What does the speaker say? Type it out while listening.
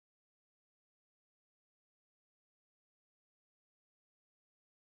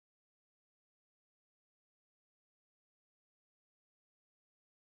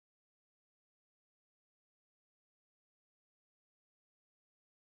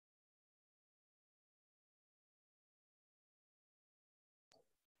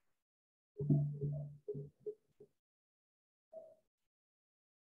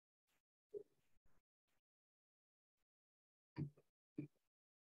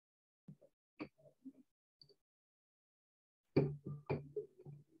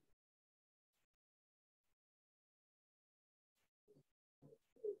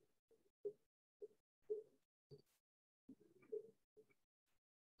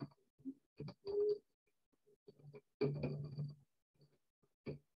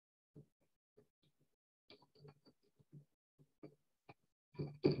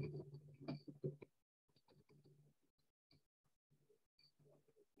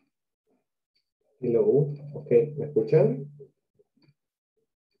Hello, ok, ¿me escuchan?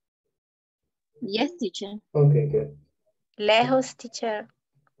 Yes, teacher. Ok, good. Lejos, teacher.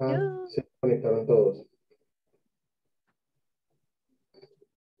 Se conectaron todos.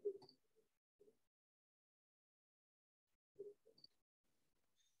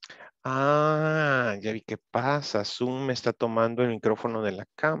 Ah, ya vi qué pasa. Zoom me está tomando el micrófono de la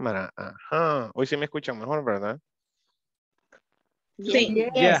cámara. Ajá. Hoy sí me escuchan mejor, ¿verdad?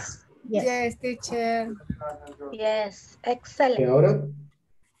 Yes. Yes. Yeah. Yes, teacher. Yes. ¿Y Excellent. ahora?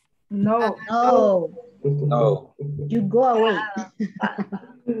 No, No. No. you go away.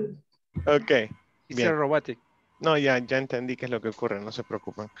 Ok. It's Bien. robotic. No, ya entendí qué es lo que ocurre, no se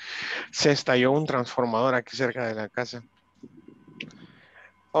preocupen. Se estalló un transformador aquí cerca de la casa.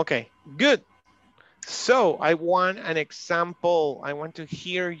 Ok, good. So, I want an example. I want to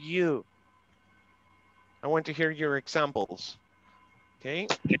hear you. I want to hear your examples. Okay.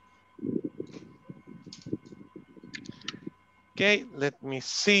 Okay, let me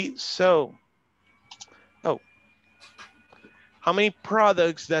see. So, oh, how many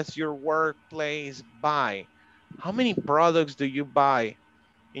products does your workplace buy? How many products do you buy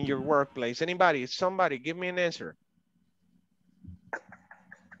in your workplace? Anybody, somebody, give me an answer.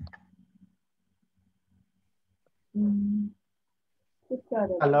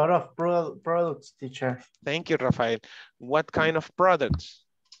 A lot of products, teacher. Thank you, Rafael. What kind of products?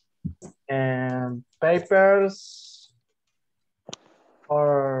 And papers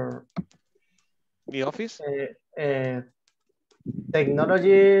or The office?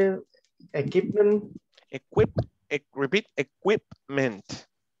 Technology, equipment. Repeat, equipment.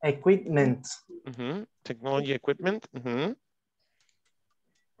 Equipment. Technology equipment.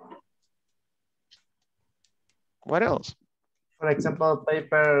 What else? For example,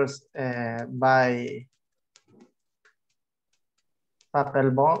 papers by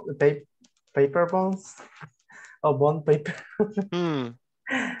paper bonds or bond paper.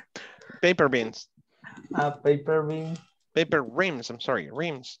 Paper bins. Paper bin. Paper rims, I'm sorry,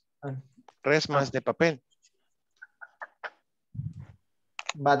 rims. Resmas de papel.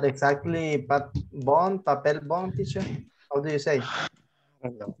 But exactly, bond, papel bond, teacher? How do you say? I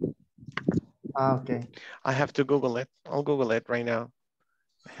don't know. Okay. I have to Google it. I'll Google it right now.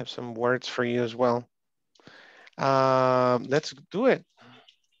 I have some words for you as well. Let's do it.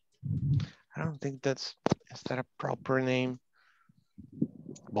 I don't think is that a proper name?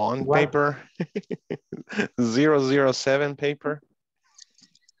 Bond What? paper. 007 paper.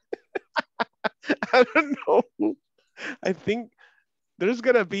 I don't know. I think there's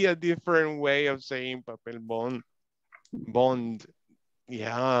gonna be a different way of saying papel bond. Bond.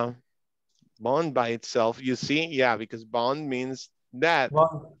 Yeah. Bond by itself. You see? Yeah, because bond means that.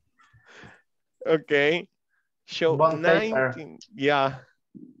 Bond. Okay. Show Bond 19. paper. Yeah.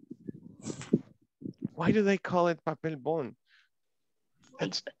 Why do they call it papel bond?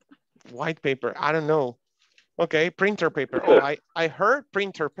 It's white paper. I don't know. Okay, printer paper. Oh, I heard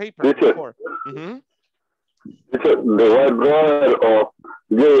printer paper before. It's the white brother of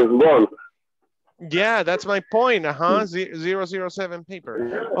James Bond. Yeah, that's my point. 007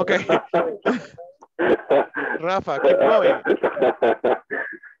 paper. Okay. Rafa, keep going.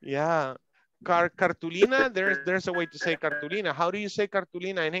 Yeah. Cartulina, there's a way to say cartulina. How do you say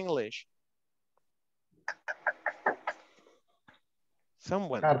cartulina in English?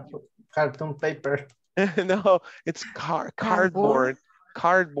 Someone. Cartoon paper. No, it's cardboard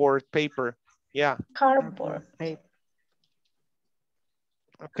paper. Yeah. Cardboard paper.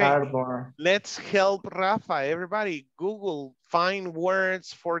 Okay. Cardboard. Let's help Rafa. Everybody, Google, find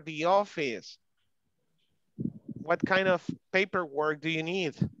words for the office. What kind of paperwork do you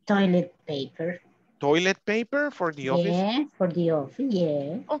need? Toilet paper. Toilet paper for the office? Yeah, for the office,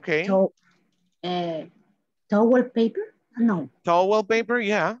 yeah. Okay. Towel paper? No. Towel paper,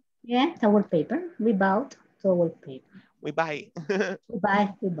 yeah. Yeah, towel paper. We bought towel paper. We buy. we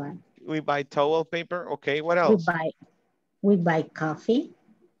buy. We buy towel paper. Okay, what else? We buy coffee.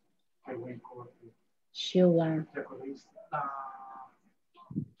 Sugar.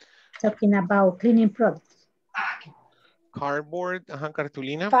 Talking about cleaning products. Cardboard,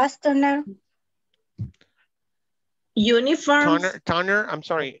 cartulina. Fastener. Uniforms. Toner, I'm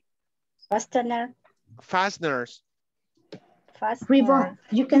sorry. Fastener. Fasteners. Ribbon,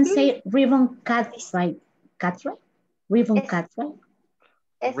 you can say ribbon cut, right? Cut, right? Ribbon It's- cut,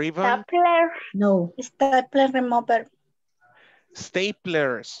 right? Ribbon. Stapler. No, Stapler remover.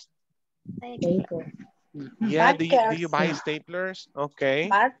 Staplers. paper. Yeah, do you buy Yeah. staplers? Okay.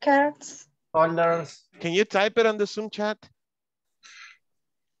 Markers. Colors. Can you type it on the Zoom chat?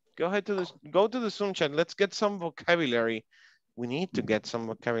 Go ahead go to the Zoom chat. Let's get some vocabulary. We need to get some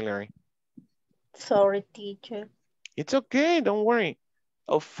vocabulary. Sorry, teacher. It's okay, don't worry.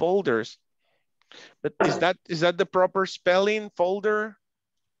 Oh, folders. But is that the proper spelling, folder?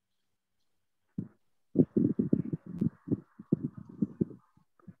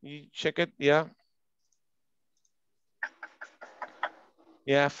 You check it, yeah.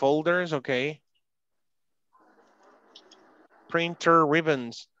 Yeah, folders, okay. Printer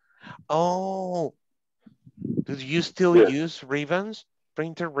ribbons. Oh, do you still use ribbons?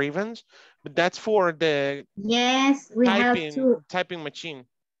 Printer ribbons? But that's for the Yes, we typing machine.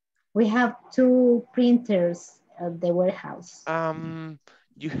 We have 2 printers at the warehouse.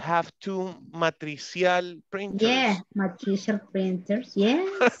 You have 2 matricial printers. Yeah, matricial printers. Yes.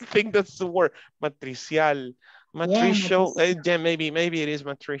 I think that's the word, matricial. Matricial, yeah, maybe it is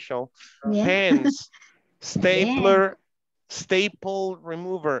matricial. Yeah. Pens, stapler, staple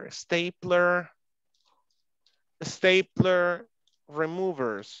remover, stapler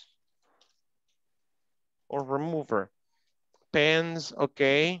removers or remover. Pens,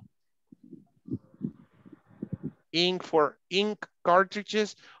 okay. Ink for ink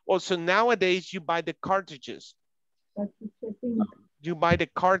cartridges. Also nowadays you buy the cartridges. You buy the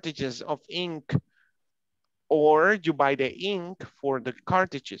cartridges of ink or you buy the ink for the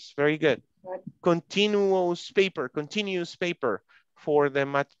cartridges. Very good. Continuous paper for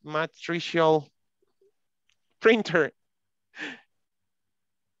the matricial printer.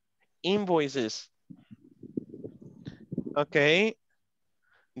 Invoices. Okay.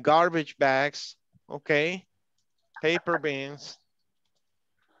 Garbage bags. Okay. Paper bins.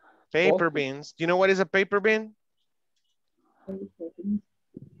 Paper bins. Do you know what is a paper bin?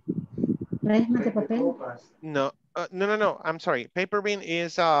 No, no. I'm sorry. Paper bin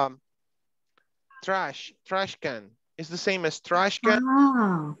is trash can. It's the same as trash can.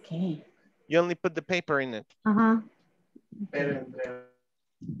 Ah, okay. You only put the paper in it.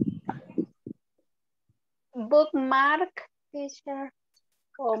 Bookmark, teacher.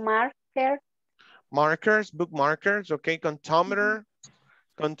 Or marker. Markers, book markers, okay. Contometer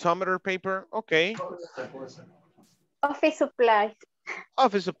paper, okay. Office supplies.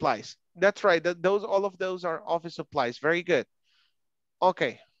 Office supplies, that's right. All of those are office supplies. Very good.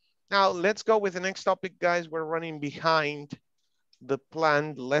 Okay, now let's go with the next topic, guys. We're running behind the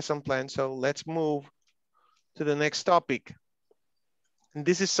lesson plan, so let's move to the next topic. And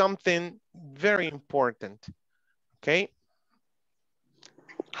this is something very important, okay?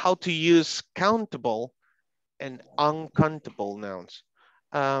 How to use countable and uncountable nouns.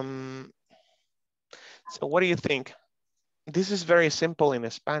 So what do you think? This is very simple in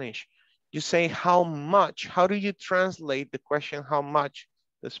Spanish. You say how much. How do you translate the question how much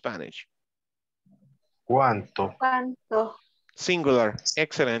to Spanish? ¿Cuánto? ¿Cuánto? Singular.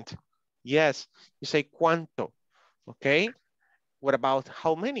 Excellent. Yes, you say cuánto. Okay. What about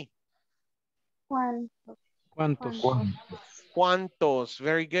how many? ¿Cuánto? ¿Cuántos? Cuántos.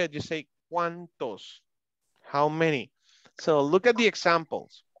 Very good. You say cuántos. How many? So look at the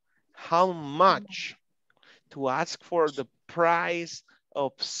examples. How much? To ask for the price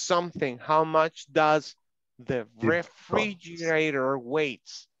of something. How much does the refrigerator weight?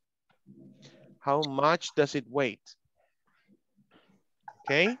 How much does it weigh?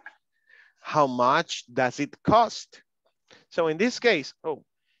 Okay. How much does it cost? So in this case,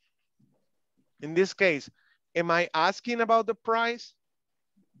 am I asking about the price?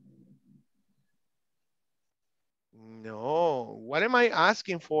 No. What am I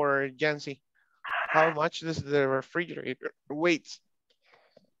asking for, Jancy? How much does the refrigerator weigh?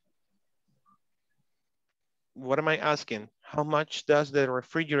 What am I asking? How much does the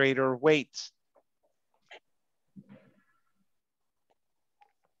refrigerator weigh?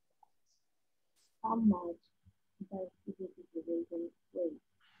 How much does the refrigerator weigh?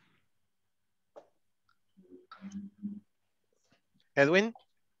 Edwin?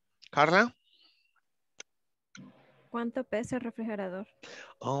 Carla? ¿Cuánto pesa el refrigerador?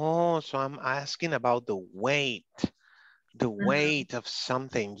 Oh, so I'm asking about the weight. The weight of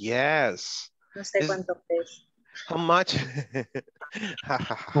something, yes. No sé cuánto pesa. How much?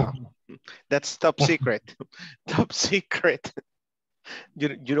 That's top secret. Top secret.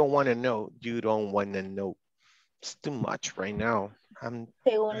 You don't want to know. You don't want to know. It's too much right now.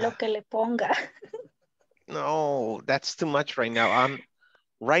 Según lo que le ponga. No, that's too much right now.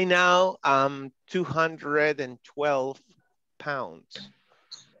 Right now I'm 212 pounds.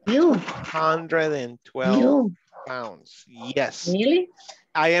 You. 212 pounds. Yes. Really?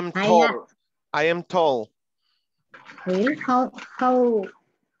 I am tall. I am tall. Really? How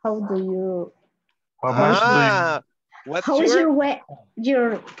do you? What's how is your weight?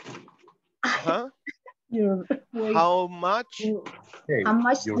 Your your weight? How much? How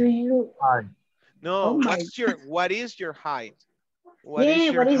much do you? No, what is your height? What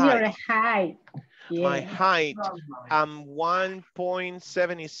is your height? Yeah. My height, I'm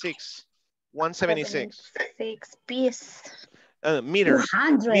 1.76. 176. 6 piece. Meters.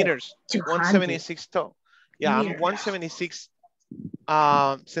 200. Meters. 200. 176 tall. Yeah, Meters. I'm 176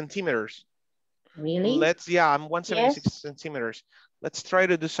 centimeters. Really? I'm 176 centimeters. Let's try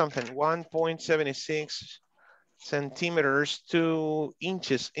to do something. 1.76 centimeters to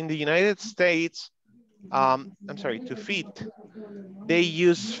inches. In the United States, I'm sorry, to feet. They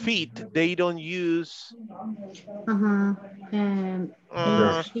use feet. They don't use.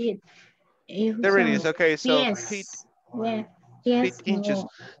 Feet. There it is. Okay, so yes. feet. Yeah. Yes. Feet inches.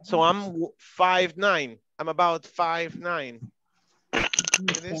 So I'm 5'9". I'm about 5'9".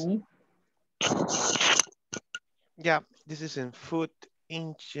 Okay. Yeah, this is in foot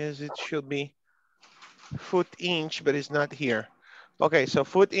inches. It should be foot inch, but it's not here. Okay, so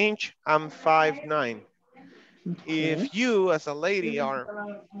foot inch, I'm 5'9". Okay. If you, as a lady, are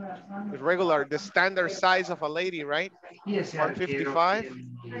regular, the standard size of a lady, right? 155.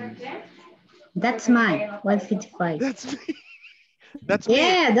 That's mine. 155. That's me. That's me.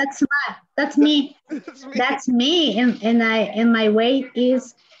 Yeah, that's me. That's me. That's me. And my weight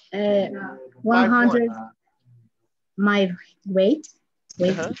is 100. My weight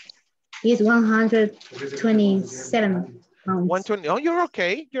is 127 pounds. 120. Oh, you're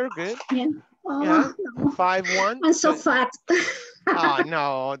okay. You're good. Yeah. Oh, yeah. No. 5'1". I'm so fat. Oh,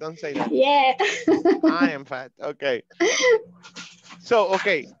 no, don't say that. Yeah. I am fat. Okay. So,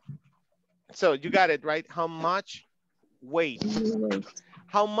 okay. So you got it, right? How much weight?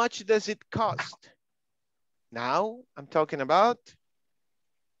 How much does it cost? Now I'm talking about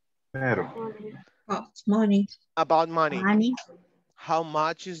money. About money. How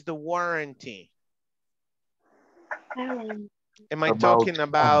much is the warranty? Am I talking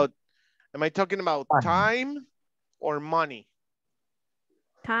about time or money?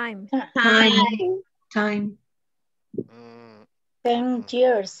 Time. 10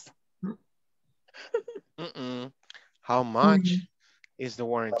 years. How much is the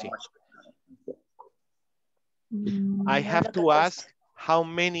warranty? I have to ask, how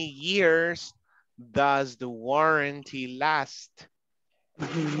many years does the warranty last?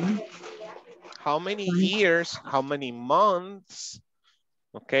 How many years, how many months,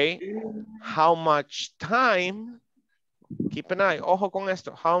 okay? How much time, keep an eye, ojo con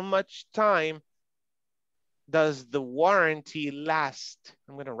esto, how much time does the warranty last?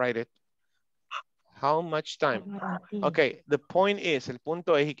 I'm gonna write it. How much time? Okay, the point is, el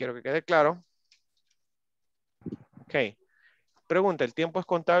punto es, y quiero que quede claro. Ok, pregunta, ¿el tiempo es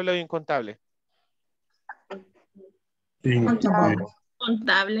contable o incontable?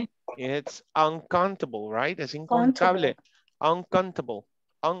 Contable. It's uncountable, right? Es incontable. Uncountable.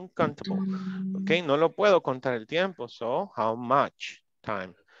 Uncountable. Ok, no lo puedo contar el tiempo. So, how much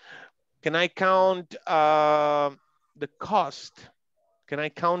time? Can I count the cost? Can I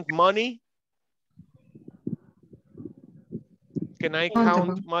count money? Can I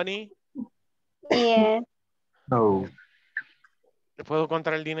count money? Yeah. No. ¿Le puedo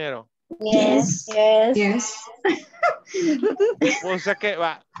contar el dinero? Yes. O sea que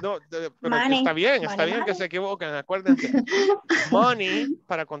va, no, pero Money. está bien Money. que se equivoquen, acuérdense. Money,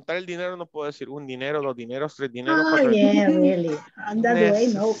 para contar el dinero no puedo decir un dinero, dos dineros, tres dineros, cuatro dineros. Yeah, really. That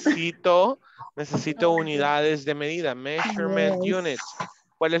way, no. Necesito unidades de medida, measurement units.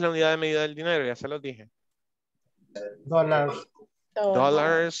 ¿Cuál es la unidad de medida del dinero? Ya se los dije. Dólares.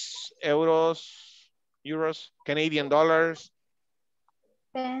 Dólares, euros, Canadian dollars,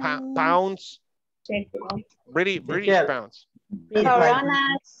 pounds, British pounds.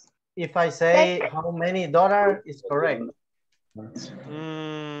 If I say how many dollars is correct.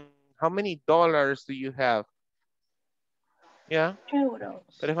 How many dollars do you have? Yeah.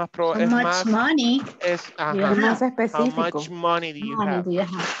 Euros. Pero es más money? Más específico. How much money do you have?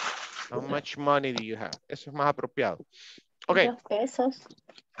 How much money do you have? Eso es más apropiado. Okay. Pesos.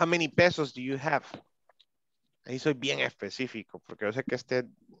 How many pesos do you have? Ahí soy bien específico, porque yo sé que este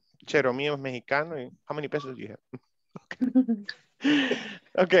chero mío es mexicano y how many pesos you have?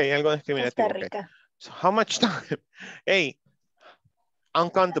 Ok, algo discriminativo. Costa Okay. Rica. So how much time? Hey,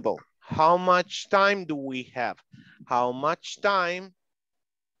 uncountable. How much time do we have? How much time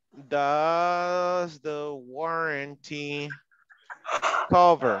does the warranty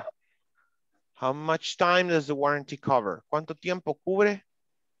cover? How much time does the warranty cover? ¿Cuánto tiempo cubre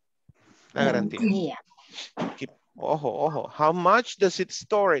la garantía? Ojo, ojo. How much does it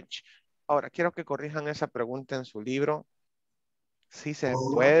storage? Ahora, quiero que corrijan esa pregunta en su libro. Sí se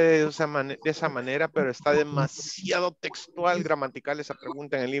puede de esa manera, pero está demasiado textual, gramatical esa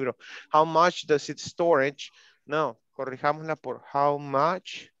pregunta en el libro. How much does it storage? No, corrijámosla por how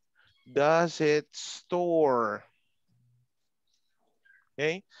much does it store?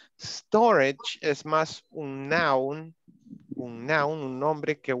 Okay. Storage es más un noun, un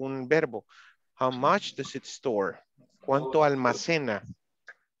nombre que un verbo. How much does it store? ¿Cuánto almacena?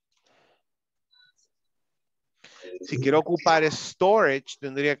 Si quiero ocupar storage,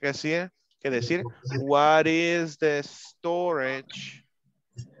 tendría que decir, what is the storage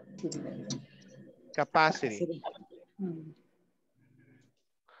capacity?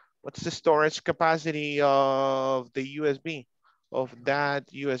 What's the storage capacity of the USB, of that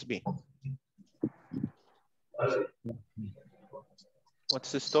USB?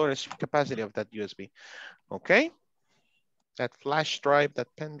 What's the storage capacity of that USB? Okay. That flash drive, that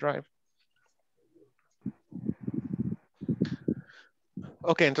pen drive.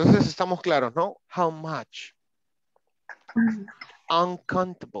 Ok, entonces estamos claros, ¿no? How much?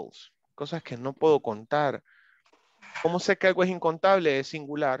 Uncountables. Cosas que no puedo contar. ¿Cómo sé que algo es incontable? Es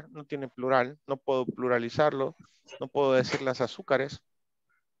singular, no tiene plural. No puedo pluralizarlo. No puedo decir las azúcares.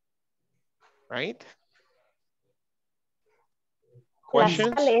 Right?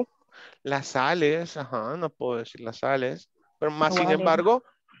 Questions? Las sales. Las sales, ajá, no puedo decir las sales. Pero más sin embargo,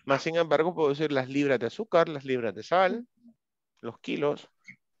 puedo decir las libras de azúcar, las libras de sal, los kilos.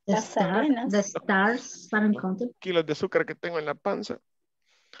 Las almenas. The stars are uncountable. Kilos de azúcar que tengo en la panza.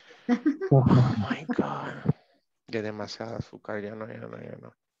 Oh my God. Ya demasiada azúcar, ya no.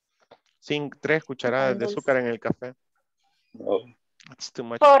 3 cucharadas de azúcar en el café. It's too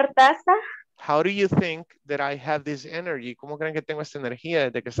much. Por taza. How do you think that I have this energy? ¿Cómo creen que tengo esta energía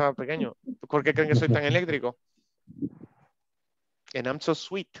desde que estaba pequeño? ¿Por qué creen que soy tan eléctrico? And I'm so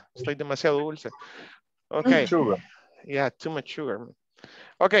sweet. Estoy demasiado dulce. Okay. Sugar. Yeah, too much sugar.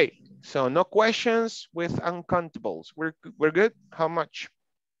 Okay, so no questions with uncountables. We're good? How much?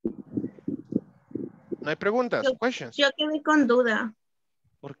 No hay preguntas, questions. Yo quedé con duda,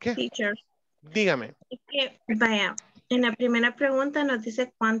 ¿Por qué? teacher. Dígame. Es que, vaya, en la primera pregunta nos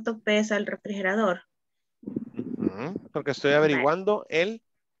dice cuánto pesa el refrigerador. Porque estoy averiguando el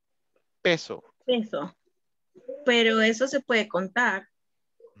peso. Peso. Pero eso se puede contar.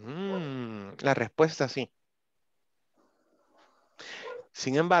 La respuesta sí.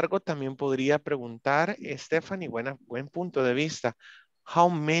 Sin embargo, también podría preguntar, Stephanie, buen punto de vista. How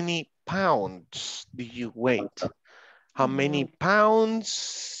many pounds do you weigh? How many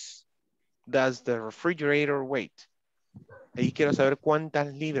pounds does the refrigerator weigh? Ahí quiero saber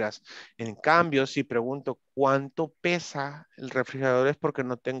cuántas libras. En cambio, si pregunto cuánto pesa el refrigerador es porque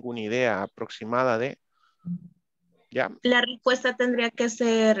no tengo una idea aproximada de... ¿Ya? La respuesta tendría que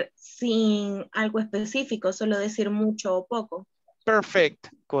ser sin algo específico, solo decir mucho o poco. Perfect,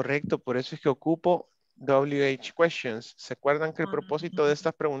 correcto. Por eso es que ocupo WH questions. ¿Se acuerdan que el propósito de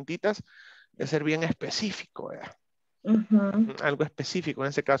estas preguntitas es ser bien específico? ¿Verdad? Algo específico, en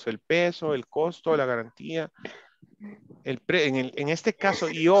este caso el peso, el costo, la garantía. En este caso,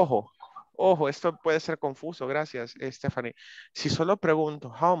 y ojo, esto puede ser confuso, gracias Stephanie. Si solo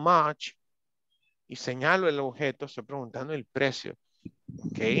pregunto how much y señalo el objeto, estoy preguntando el precio.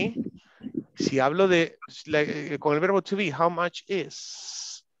 ¿Ok? Si hablo con el verbo to be, how much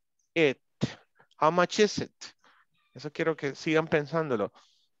is it? How much is it? Eso quiero que sigan pensándolo.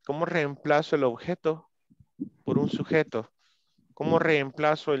 ¿Cómo reemplazo el objeto por un sujeto? ¿Cómo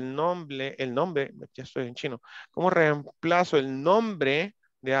reemplazo el nombre, ya estoy en chino, cómo reemplazo el nombre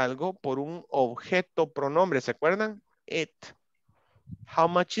de algo por un objeto pronombre? ¿Se acuerdan? It. How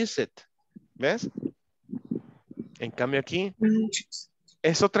much is it? ¿Ves? En cambio aquí,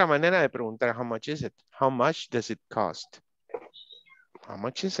 es otra manera de preguntar how much is it. How much does it cost? How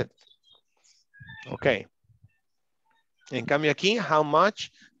much is it? Ok. En cambio aquí, how much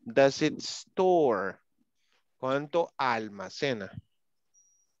does it store? ¿Cuánto almacena?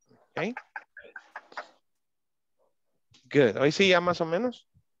 Ok. Good. Hoy sí ya más o menos.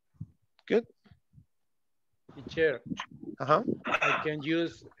 Good. Teacher, Ajá. I can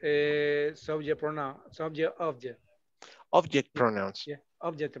use subject pronoun, subject object. Object pronouns. Yeah,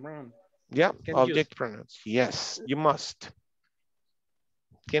 object pronoun. Yeah, Can object use. pronouns. Yes, you must.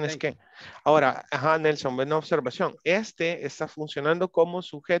 Tienes Thank que. Ahora, ajá, Nelson, buena observación. Este está funcionando como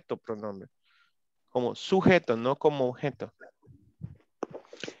sujeto pronombre. Como sujeto, no como objeto.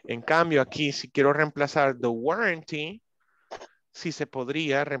 En cambio, aquí, si quiero reemplazar the warranty, sí se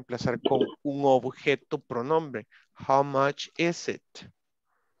podría reemplazar con un objeto pronombre. How much is it?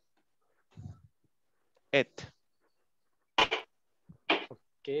 It.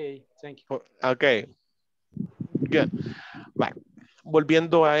 Okay, thank you. Ok. Good. Vale.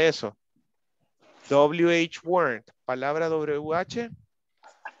 Volviendo a eso. WH word, palabra WH,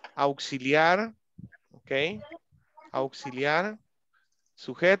 auxiliar, ok, auxiliar,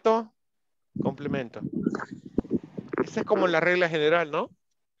 sujeto, complemento. Esta es como la regla general, ¿no?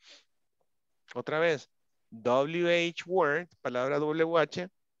 Otra vez, WH word, palabra WH,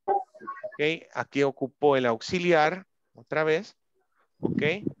 ok, aquí ocupó el auxiliar, otra vez, ok,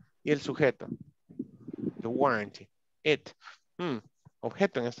 y el sujeto, the warranty, it,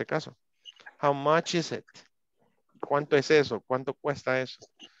 objeto en este caso. How much is it? ¿Cuánto es eso? ¿Cuánto cuesta eso?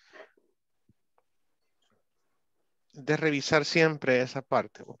 De revisar siempre esa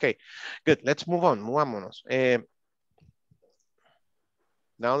parte. Ok, good. Let's move on. Movámonos.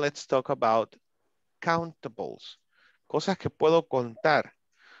 Now let's talk about countables. Cosas que puedo contar.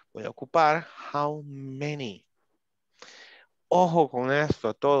 Voy a ocupar how many. Ojo con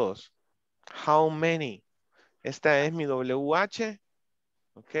esto todos. How many. Esta es mi WH.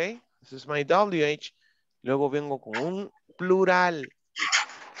 Ok, this is my WH. Luego vengo con un plural.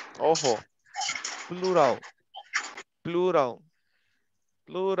 Ojo. Plural. Plural.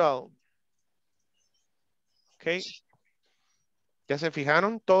 Plural. Ok. ¿Ya se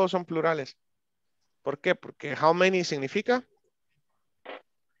fijaron? Todos son plurales. ¿Por qué? Porque how many significa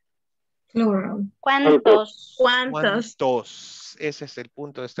Plural. ¿Cuántos? ¿cuántos? Ese es el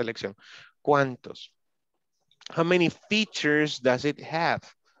punto de esta lección. ¿Cuántos? How many features does it have?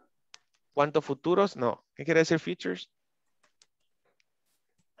 ¿Cuántos futuros? No. ¿Qué quiere decir features?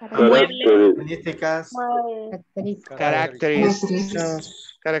 Características.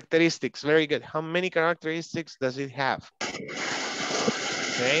 Characteristics. Characteristics. Very good. How many characteristics does it have?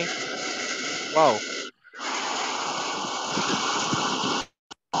 Okay. Wow.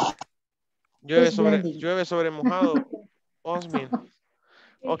 Llueve sobre mojado. Osmin.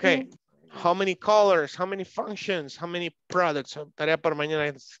 Okay. How many colors? How many functions? How many products? Tarea para mañana.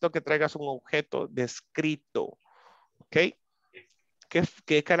 Necesito que traigas un objeto descrito. Ok.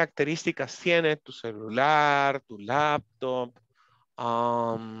 ¿Qué características tiene tu celular, tu laptop?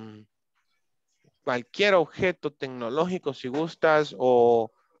 Cualquier objeto tecnológico si gustas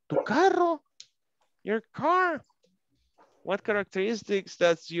o tu carro. Your car. What characteristics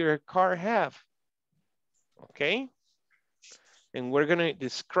does your car have? Okay. And we're going to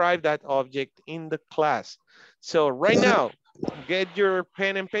describe that object in the class. So right now, get your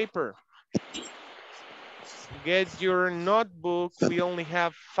pen and paper. Get your notebook. We only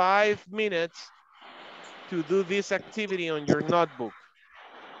have 5 minutes to do this activity on your notebook.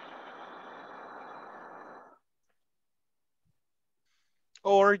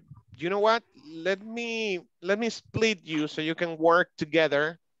 Or, you know what? Let me split you so you can work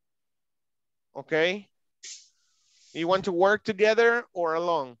together. Okay? You want to work together or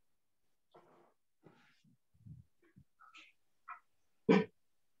alone?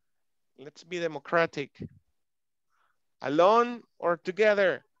 Let's be democratic. Alone or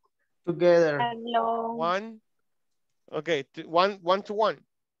together? Together. Alone. One. Okay, one to one.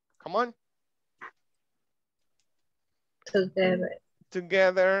 Come on. Together.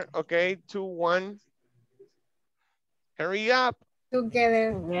 Together. Okay, 2, 1. Hurry up.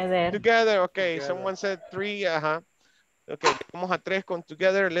 Together. Together. Okay, Together. someone said 3. Okay, vamos a 3 con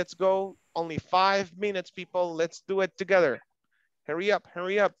together. Let's go. Only 5 minutes, people. Let's do it together. Hurry up,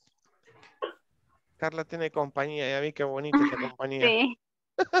 hurry up. Carla tiene compañía. Ya vi qué bonita esa compañía. Sí.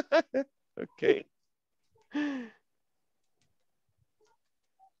 Okay.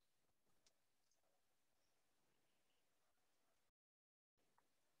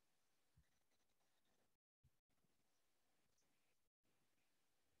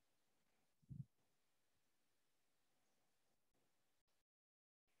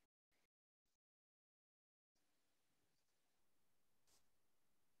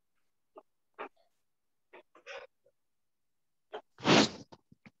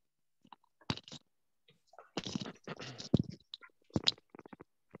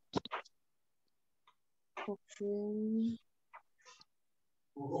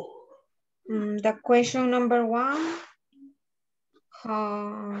 The question number 1. How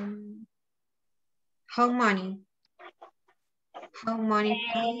many? How many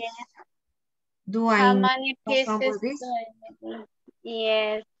pieces do I How need many to assemble pieces this? do I need?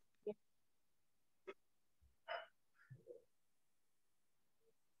 Yes.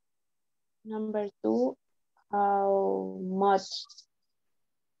 Number 2, how much?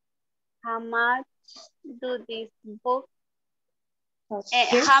 How much do this book?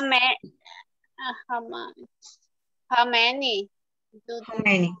 Yes. How many? How much? How many? Do How this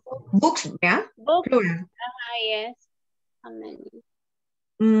many? Books, yeah? book? Plural. Yes. How many?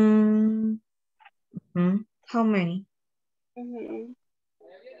 How many?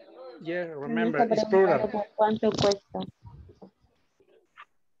 Yeah, remember, it's plural. ¿Cuánto cuesta?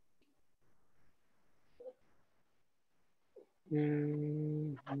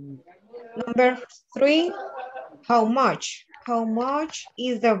 Number 3, how much? How much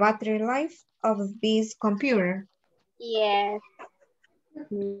is the battery life of this computer? Yes.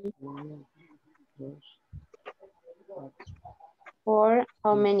 For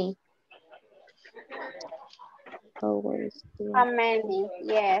how many? How many?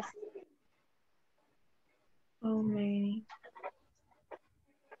 Yes. How many?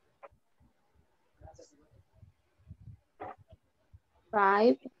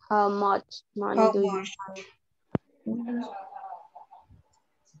 Five. How much money How do you much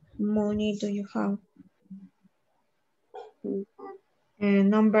money do you have? And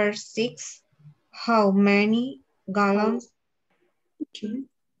number 6, how many gallons?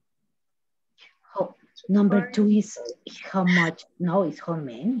 Oh, number 2 is how much? No, it's how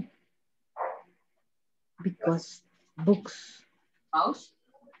many. Because books. How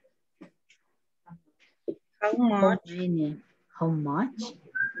How much many? How much?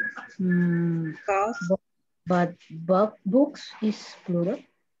 cost? But books is plural.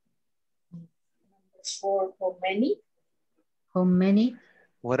 For how many? How many?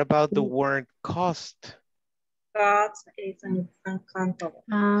 What about the word cost? Cost is uncountable.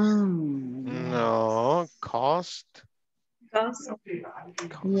 No, cost. Cost.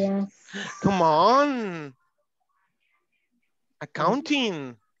 Yes. Come on.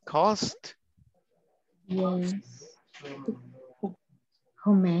 Accounting, cost. Yes.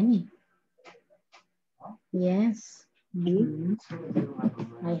 How many? Yes.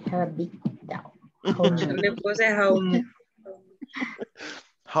 I have a big doubt. How many?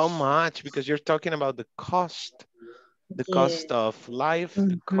 How much? Because you're talking about the cost. The cost of life,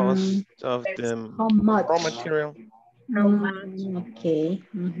 the cost of the How much? raw material. How much? Okay.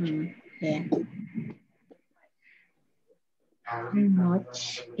 Yeah. How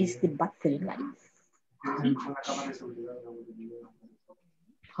much is the battery life?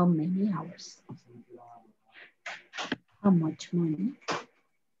 How many hours? How much money?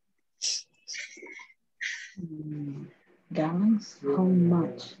 Gallons? How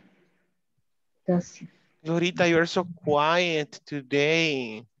much? Does it? Lorita, you're so quiet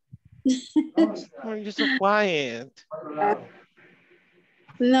today. Oh, you're so quiet.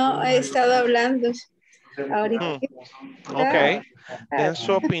 No, he estado hablando. Ahorita. Ok, den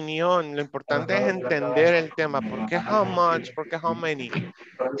su opinión. Lo importante es entender el tema. ¿Por qué how much? ¿Por qué how many?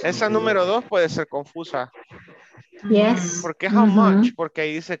 Esa número 2 puede ser confusa. Yes. ¿Por qué how much? Porque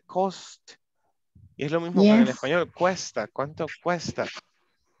ahí dice cost. Y es lo mismo que en el Yes. español. Cuesta. ¿Cuánto cuesta?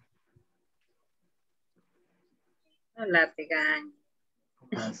 No la regaño.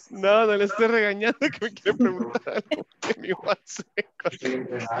 No, no le estoy regañando, que me quiere preguntar algo. Que me igual seco.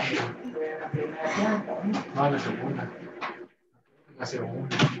 No, la segunda. La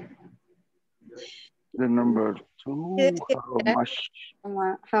segunda. The number 2, how much?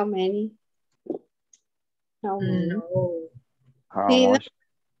 How many? How many? No. How Sí, no much?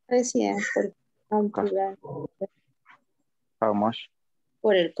 decía por plural, How much?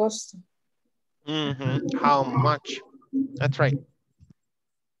 por el costo. How much? That's right.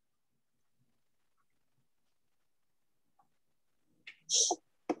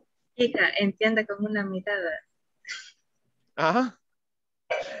 Chica, entienda con una mirada. Ajá.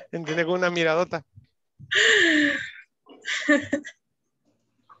 Entiende con una miradota.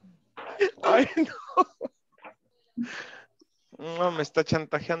 Ay, no. No, me está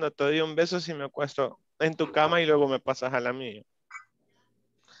chantajeando. Te doy un beso si me acuesto en tu cama y luego me pasas a la mía.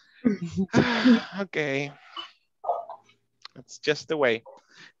 Okay. That's just the way.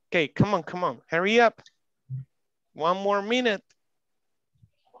 Okay, come on, come on. Hurry up. One more minute.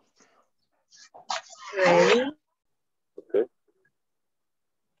 Ready? Okay.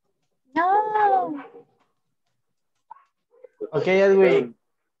 No. Okay, Edwin.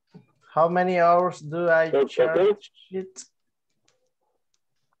 How many hours do I charge it?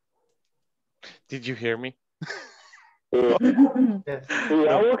 Did you hear me? Yes. 3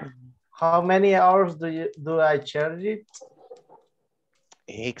 hours? How many hours do I charge it?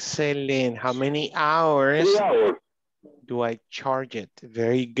 Excellent. How many hours 3 hours. do I charge it?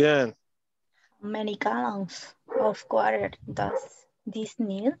 Very good. Many gallons of water does this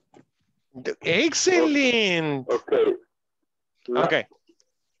need? Excellent. Okay. Okay.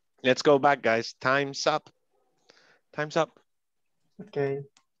 Let's go back, guys. Time's up. Time's up. Okay.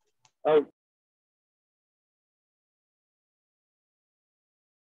 Oh,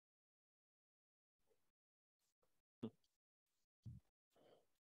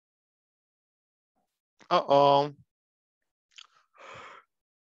 Uh-oh.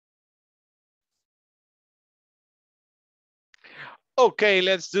 Okay,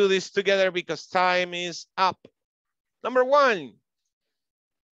 let's do this together because time is up. Number 1.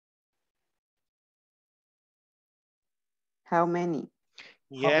 How many?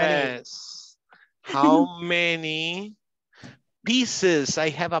 Yes. How many pieces? I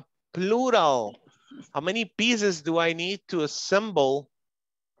have a plural. How many pieces do I need to assemble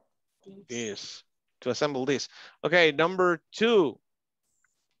this? To assemble this. Okay, number 2.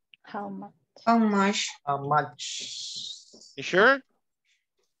 How much? How much? How much? You sure?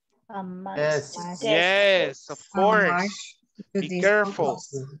 How much? Yes. Yes, of How course. much do Be these careful.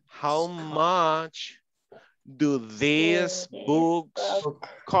 books How much do these books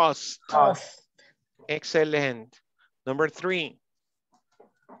cost? Cost. Excellent. Number 3.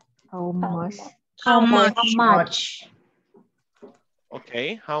 How much? How much? Much.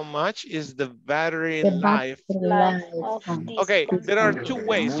 Okay, how much is the battery The life? life of this. Okay, there are 2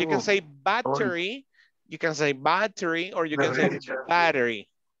 ways. You can say battery, you can say battery, or you can say battery.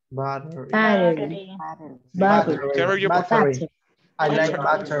 Battery. Battery. Battery. Whichever you Battery. I like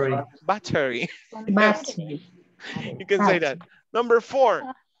battery. Battery. Battery. You can say that. Number 4.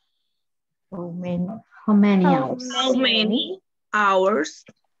 How many hours? How many hours?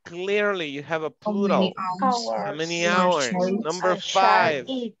 Clearly, you have a How many plural. hours? How many hours? Number 5.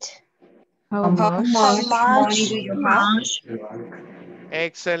 How much money do you have?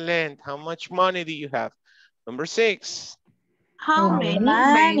 Excellent. How much money do you have? Number 6. How many?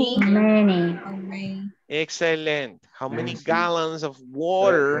 Many. How many? Excellent. How many gallons of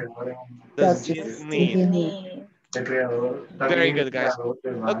water does this need? Very good, guys.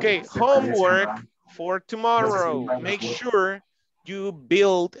 Okay, homework for tomorrow. Make sure you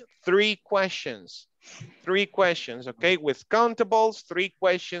build 3 questions. 3 questions, okay? With countables, 3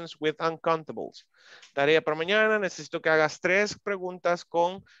 questions with uncountables. Tarea para mañana, necesito que hagas 3 preguntas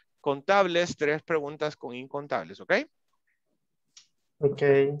con contables, 3 preguntas con incontables, ¿ok?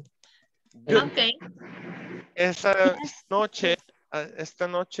 Okay. Good. Okay. Esta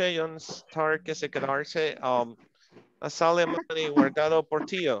noche, John Stark que se quedarse a Sale Money guardado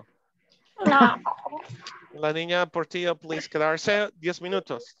Portillo. No. La niña Portillo, please quedarse 10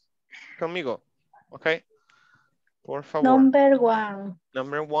 minutos conmigo, ¿ok? Por favor. Number 1.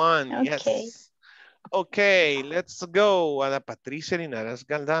 Number 1, Okay. yes. Okay, let's go. Ada Patricia Linares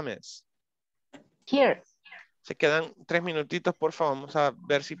Galdames. Here. Se quedan 3 minutitos, por favor. Vamos a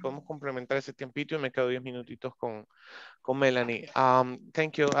ver si podemos complementar ese tiempito y me quedo 10 minutitos con Melanie.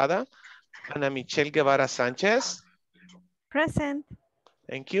 Thank you, Ada. Ana Michelle Guevara Sánchez. Present.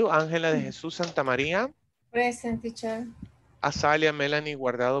 Thank you. Ángela de Jesús Santa María. Present, teacher. Azalia Melanie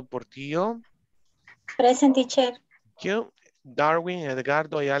Guardado Portillo. Present, teacher. Thank you. Darwin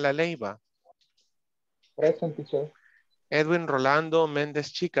Edgardo Ayala Leiva. Present, teacher. Edwin Rolando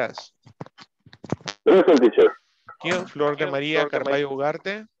Méndez Chicas. present, teacher. Thank you. Flor de María Carballo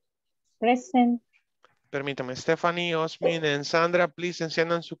Ugarte. Present. Permítame, Stephanie, Osmin, and Sandra, please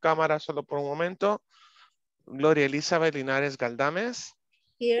enciendan su cámara solo por un momento. Gloria Elizabeth Linares Galdames.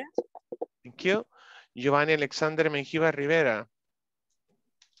 Here. Thank you. Giovanni Alexander Menjiva Rivera.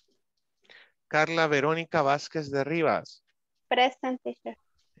 Carla Verónica Vázquez de Rivas. Present, teacher.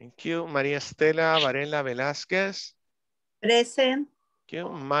 Thank you. María Estela Varela Velázquez. Present. Thank you.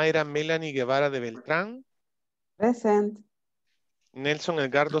 Mayra Melanie Guevara de Beltrán. Present. Nelson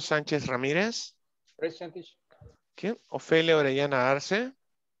Edgardo Sánchez Ramírez. Present, teacher. Thank you. Ofelia Orellana Arce.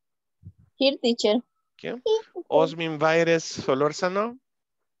 Here, teacher. Thank you. Osmin Vaires Solórzano.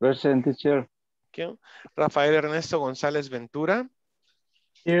 Present, teacher. Thank you. Rafael Ernesto González Ventura.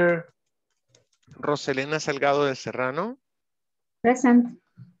 Here. Roselena Salgado del Serrano. Present.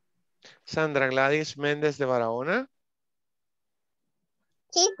 Sandra Gladys Méndez de Barahona.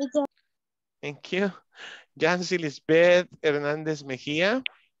 Sí, teacher. Thank you. Yancy Lisbeth Hernández Mejía.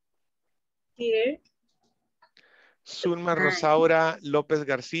 Here. Zulma Rosaura López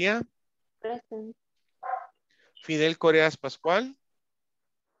García. Present. Fidel Coreas Pascual.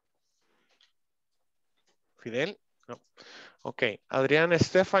 Fidel. No. Ok. Adriana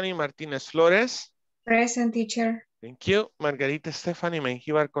Stephanie Martínez Flores. Present, teacher. Thank you. Margarita Stephanie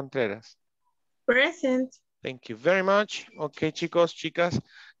Mengíbar Contreras. Present. Thank you very much. Ok, chicos, chicas,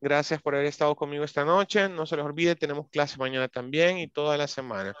 gracias por haber estado conmigo esta noche. No se les olvide, tenemos clase mañana también y toda la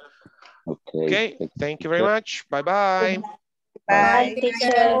semana. Okay. Ok, thank you very much. Bye, bye. Bye,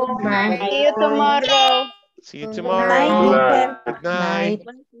 teacher. Bye. See you tomorrow. See you Bye, tomorrow. teacher. Good night.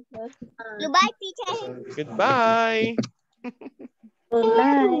 Goodbye, teacher. Goodbye.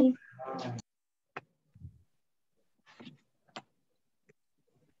 Goodbye.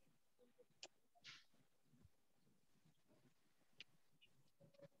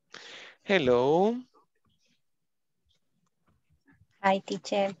 Hello. Hi,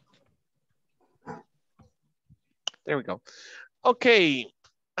 teacher. There we go. Ok.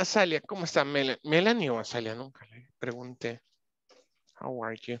 Azalia, ¿cómo está? Melanie o Azalia? Nunca le pregunté. How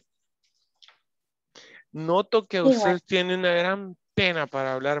are you? Noto que usted Igual. tiene una gran pena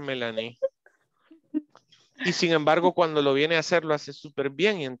para hablar, Melanie. Y sin embargo, cuando lo viene a hacer, lo hace súper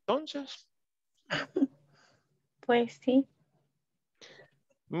bien. Y entonces, Pues sí.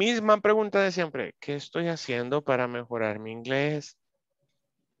 misma pregunta de siempre. ¿Qué estoy haciendo para mejorar mi inglés?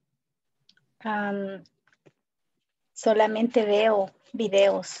 Solamente veo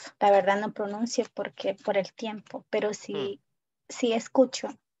videos. La verdad no pronuncio porque por el tiempo, pero sí escucho.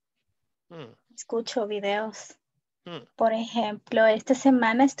 Escucho videos. Por ejemplo, esta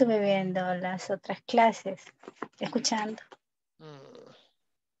semana estuve viendo las otras clases, escuchando.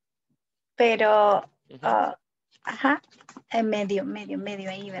 Pero, ajá, en medio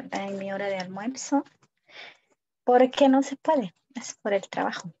ahí, ¿verdad? En mi hora de almuerzo. Porque no se puede, es por el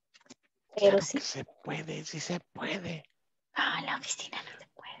trabajo. Pero Claro sí. que se puede, sí se puede. Ah, en la oficina no se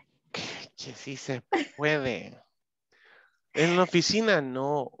puede. Que sí se puede. En la oficina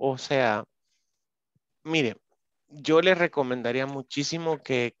no, o sea, mire, yo le recomendaría muchísimo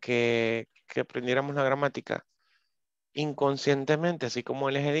que aprendiéramos la gramática inconscientemente, así como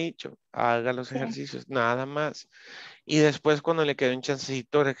les he dicho, haga los ejercicios, nada más. Y después cuando le quede un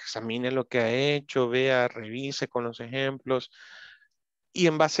chancecito, examine lo que ha hecho, vea, revise con los ejemplos y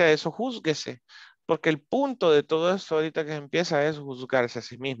en base a eso júzguese. Porque el punto de todo esto ahorita que empieza es juzgarse a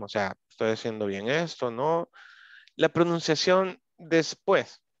sí mismo. O sea, estoy haciendo bien esto, ¿no? La pronunciación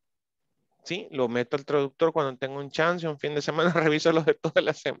después, ¿sí? Lo meto al traductor cuando tengo un chance, un fin de semana, reviso los de toda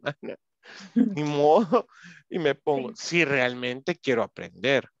la semana. Ni modo. Y me pongo, si realmente quiero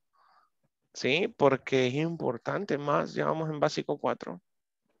aprender. ¿Sí? Porque es importante más. Ya vamos en básico 4.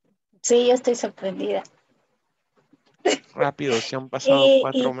 Sí, yo estoy sorprendida. Rápido, se han pasado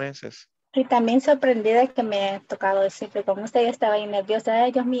 4 meses. Y también sorprendida que me ha tocado decirle, como usted ya estaba ahí nerviosa,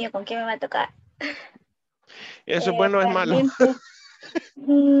 ay Dios mío, ¿con qué me va a tocar? ¿Eso es bueno o es malo?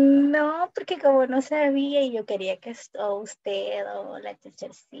 No, porque como no sabía y yo quería que usted o la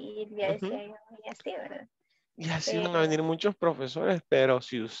teacher Silvia decía yo, y así, ¿verdad? Y así van a venir muchos profesores, pero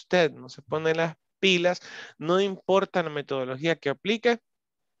si usted no se pone las pilas, no importa la metodología que aplique,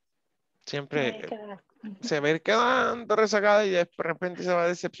 siempre se va a ir quedando rezagada y de repente se va a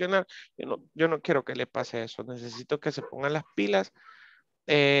decepcionar. Yo no quiero que le pase eso. Necesito que se pongan las pilas.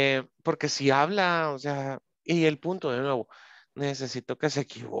 Porque si habla, o sea, y el punto de nuevo, necesito que se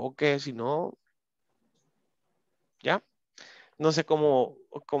equivoque, si no, ya. No sé cómo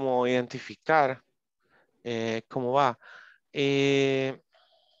identificar cómo va.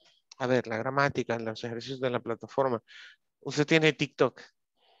 A ver, la gramática, los ejercicios de la plataforma. ¿Usted tiene TikTok?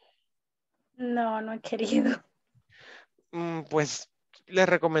 No, no he querido. Pues le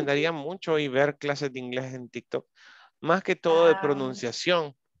recomendaría mucho y ver clases de inglés en TikTok. Más que todo de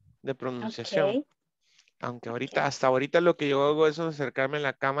pronunciación. De pronunciación. Okay. Aunque ahorita, hasta ahorita lo que yo hago es acercarme a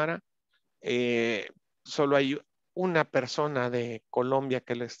la cámara. Solo hay una persona de Colombia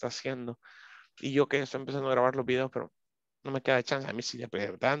que lo está haciendo. Y yo que estoy empezando a grabar los videos, pero no me queda chance. A mí sí, de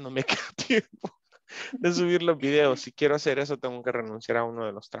verdad, no me queda tiempo de subir los videos. Si quiero hacer eso, tengo que renunciar a uno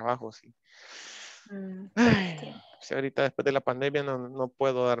de los trabajos. Y... si ahorita después de la pandemia no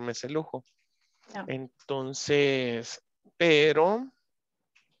puedo darme ese lujo. No. Entonces, pero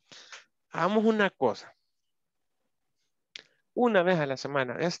hagamos una cosa. Una vez a la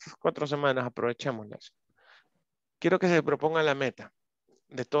semana, estas 4 semanas, aprovechémoslas. Quiero que se proponga la meta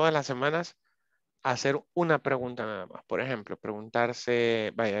de todas las semanas hacer una pregunta nada más. Por ejemplo,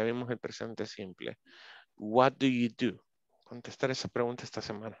 preguntarse, vaya, vimos el presente simple. What do you do? Contestar esa pregunta esta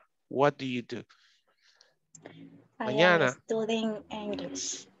semana. What do you do? Mañana. I am studying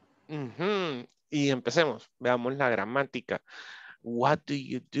English. Y empecemos. Veamos la gramática. What do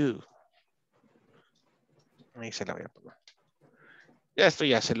you do? Ahí se la voy a poner. Esto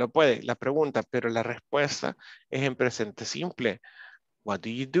ya se lo puede, la pregunta, pero la respuesta es en presente simple. What do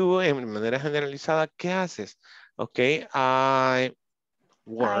you do? En manera generalizada, ¿qué haces? Ok, I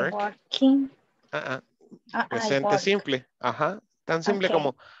work. I working. Presente simple. Ajá. Tan simple Okay.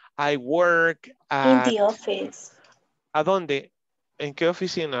 como I work In at... the office. ¿A dónde? ¿En qué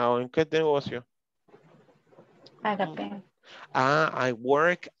oficina o en qué negocio? Agape. I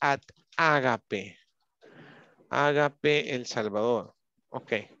work at Agape. Agape El Salvador.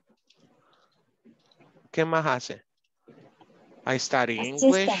 Ok. ¿Qué más hace? I study Assistant.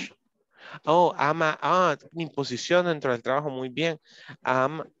 English. Oh, mi posición dentro del trabajo, muy bien.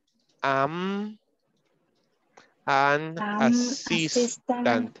 I'm an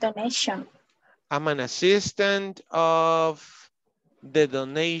assistant. Donation. I'm an assistant of the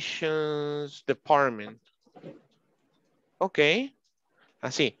donations department. Ok.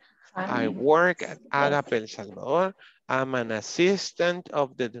 Así. I work at Agape El Salvador. I'm an assistant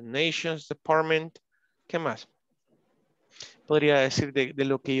of the donations department. ¿Qué más? Podría decir de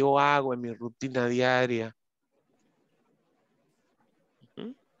lo que yo hago en mi rutina diaria.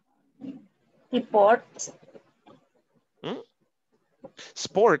 Reports.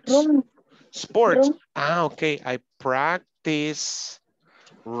 Sports. Sports. Room. Ok. I practice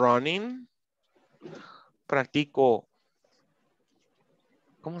running. Practico.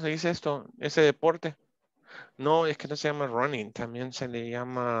 ¿Cómo se dice esto? Ese deporte. No, es que no se llama running. También se le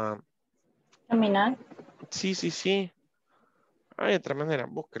llama... Caminar. Sí. Hay otra manera,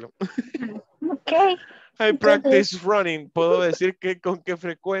 búsquelo. Ok. I practice running. Puedo decir que con qué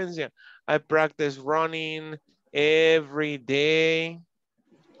frecuencia. I practice running every day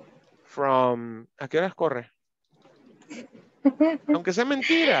from... ¿A qué horas corre? Aunque sea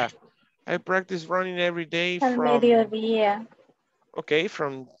mentira. I practice running every day Al from... mediodía. Okay,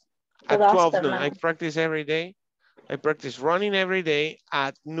 from Good at 12 noon. afternoon. I practice every day. I practice running every day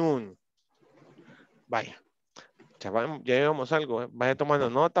at noon. Vaya. Ya llevamos algo. Vaya tomando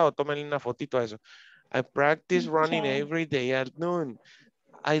nota o tomen una fotito a eso. I practice running every day at noon.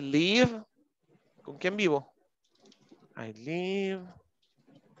 I live. ¿Con quién vivo? I live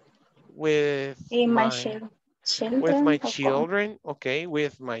with My my children. children. Okay,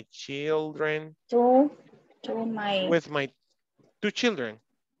 with my children. With my 2 children.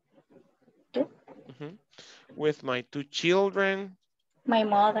 With my 2 children. My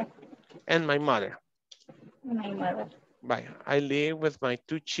mother. And my mother. My mother. Vaya, I live with my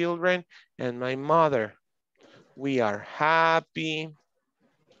 2 children and my mother. We are happy.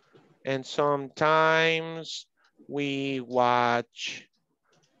 And sometimes we watch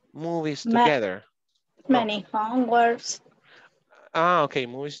movies together. Many homeworks. Okay,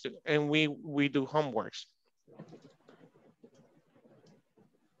 movies and we do homeworks.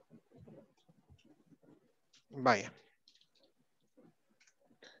 Vaya.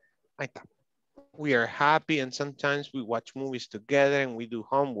 Ahí está. We are happy and sometimes we watch movies together and we do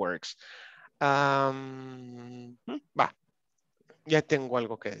homeworks. Va. Ya tengo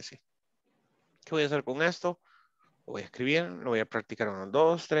algo que decir. ¿Qué voy a hacer con esto? Lo voy a escribir, lo voy a practicar unos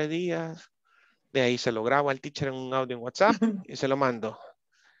 2, 3 días. De ahí se lo grabo al teacher en un audio en WhatsApp y se lo mando.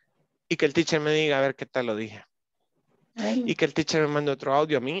 Y que el teacher me diga a ver qué tal lo dije. Y que el teacher me mande otro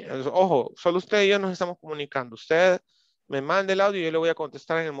audio a mí. Ojo, solo usted y yo nos estamos comunicando. Usted me manda el audio y yo le voy a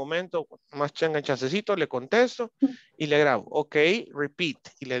contestar en el momento. Más chenga chancecito, le contesto y le grabo. Ok, repeat.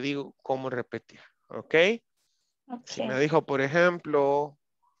 Y le digo cómo repetir. Ok. Si me dijo, por ejemplo,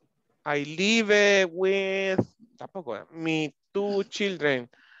 I live with, tampoco, me 2 children.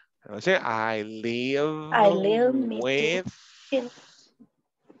 Entonces, I live with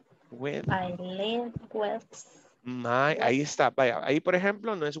my, ahí está, vaya, ahí por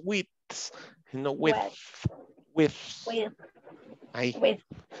ejemplo no es with, sino with. Ahí.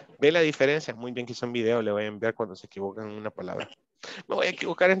 ¿Ve la diferencia? Muy bien que hizo un video, le voy a enviar cuando se equivocan en una palabra. Me voy a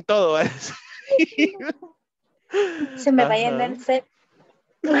equivocar en todo. Se me vaya en el set.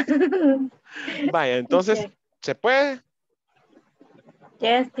 Vaya, entonces, ¿se puede?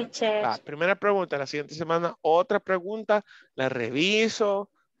 Yes, teacher. Primera pregunta, la siguiente semana, otra pregunta, la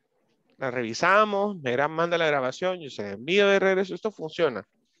reviso, la revisamos, me manda la grabación, yo se la envío de regreso, esto funciona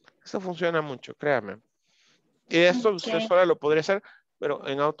mucho, créame. Y esto usted sola lo podría hacer, pero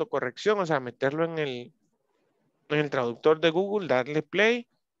en autocorrección, o sea, meterlo en el traductor de Google, darle play,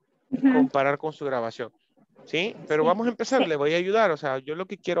 comparar con su grabación, ¿sí? Pero vamos a empezar, le voy a ayudar, o sea, yo lo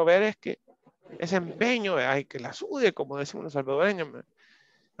que quiero ver es que ese empeño, hay que la sude, como decimos los salvadoreños,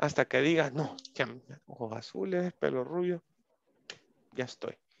 hasta que diga, no, ya, ojos azules, pelo rubio, ya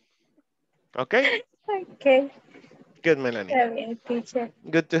estoy. ¿Ok? Ok. Good, Melanie. Está bien, teacher.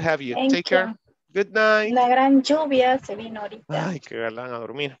 Good to have you. Thank Take care. Good night. La gran lluvia se vino ahorita. Ay, qué galán a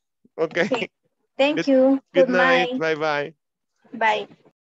dormir. Ok. Sí. Thank you. Good night. Bye bye. Bye.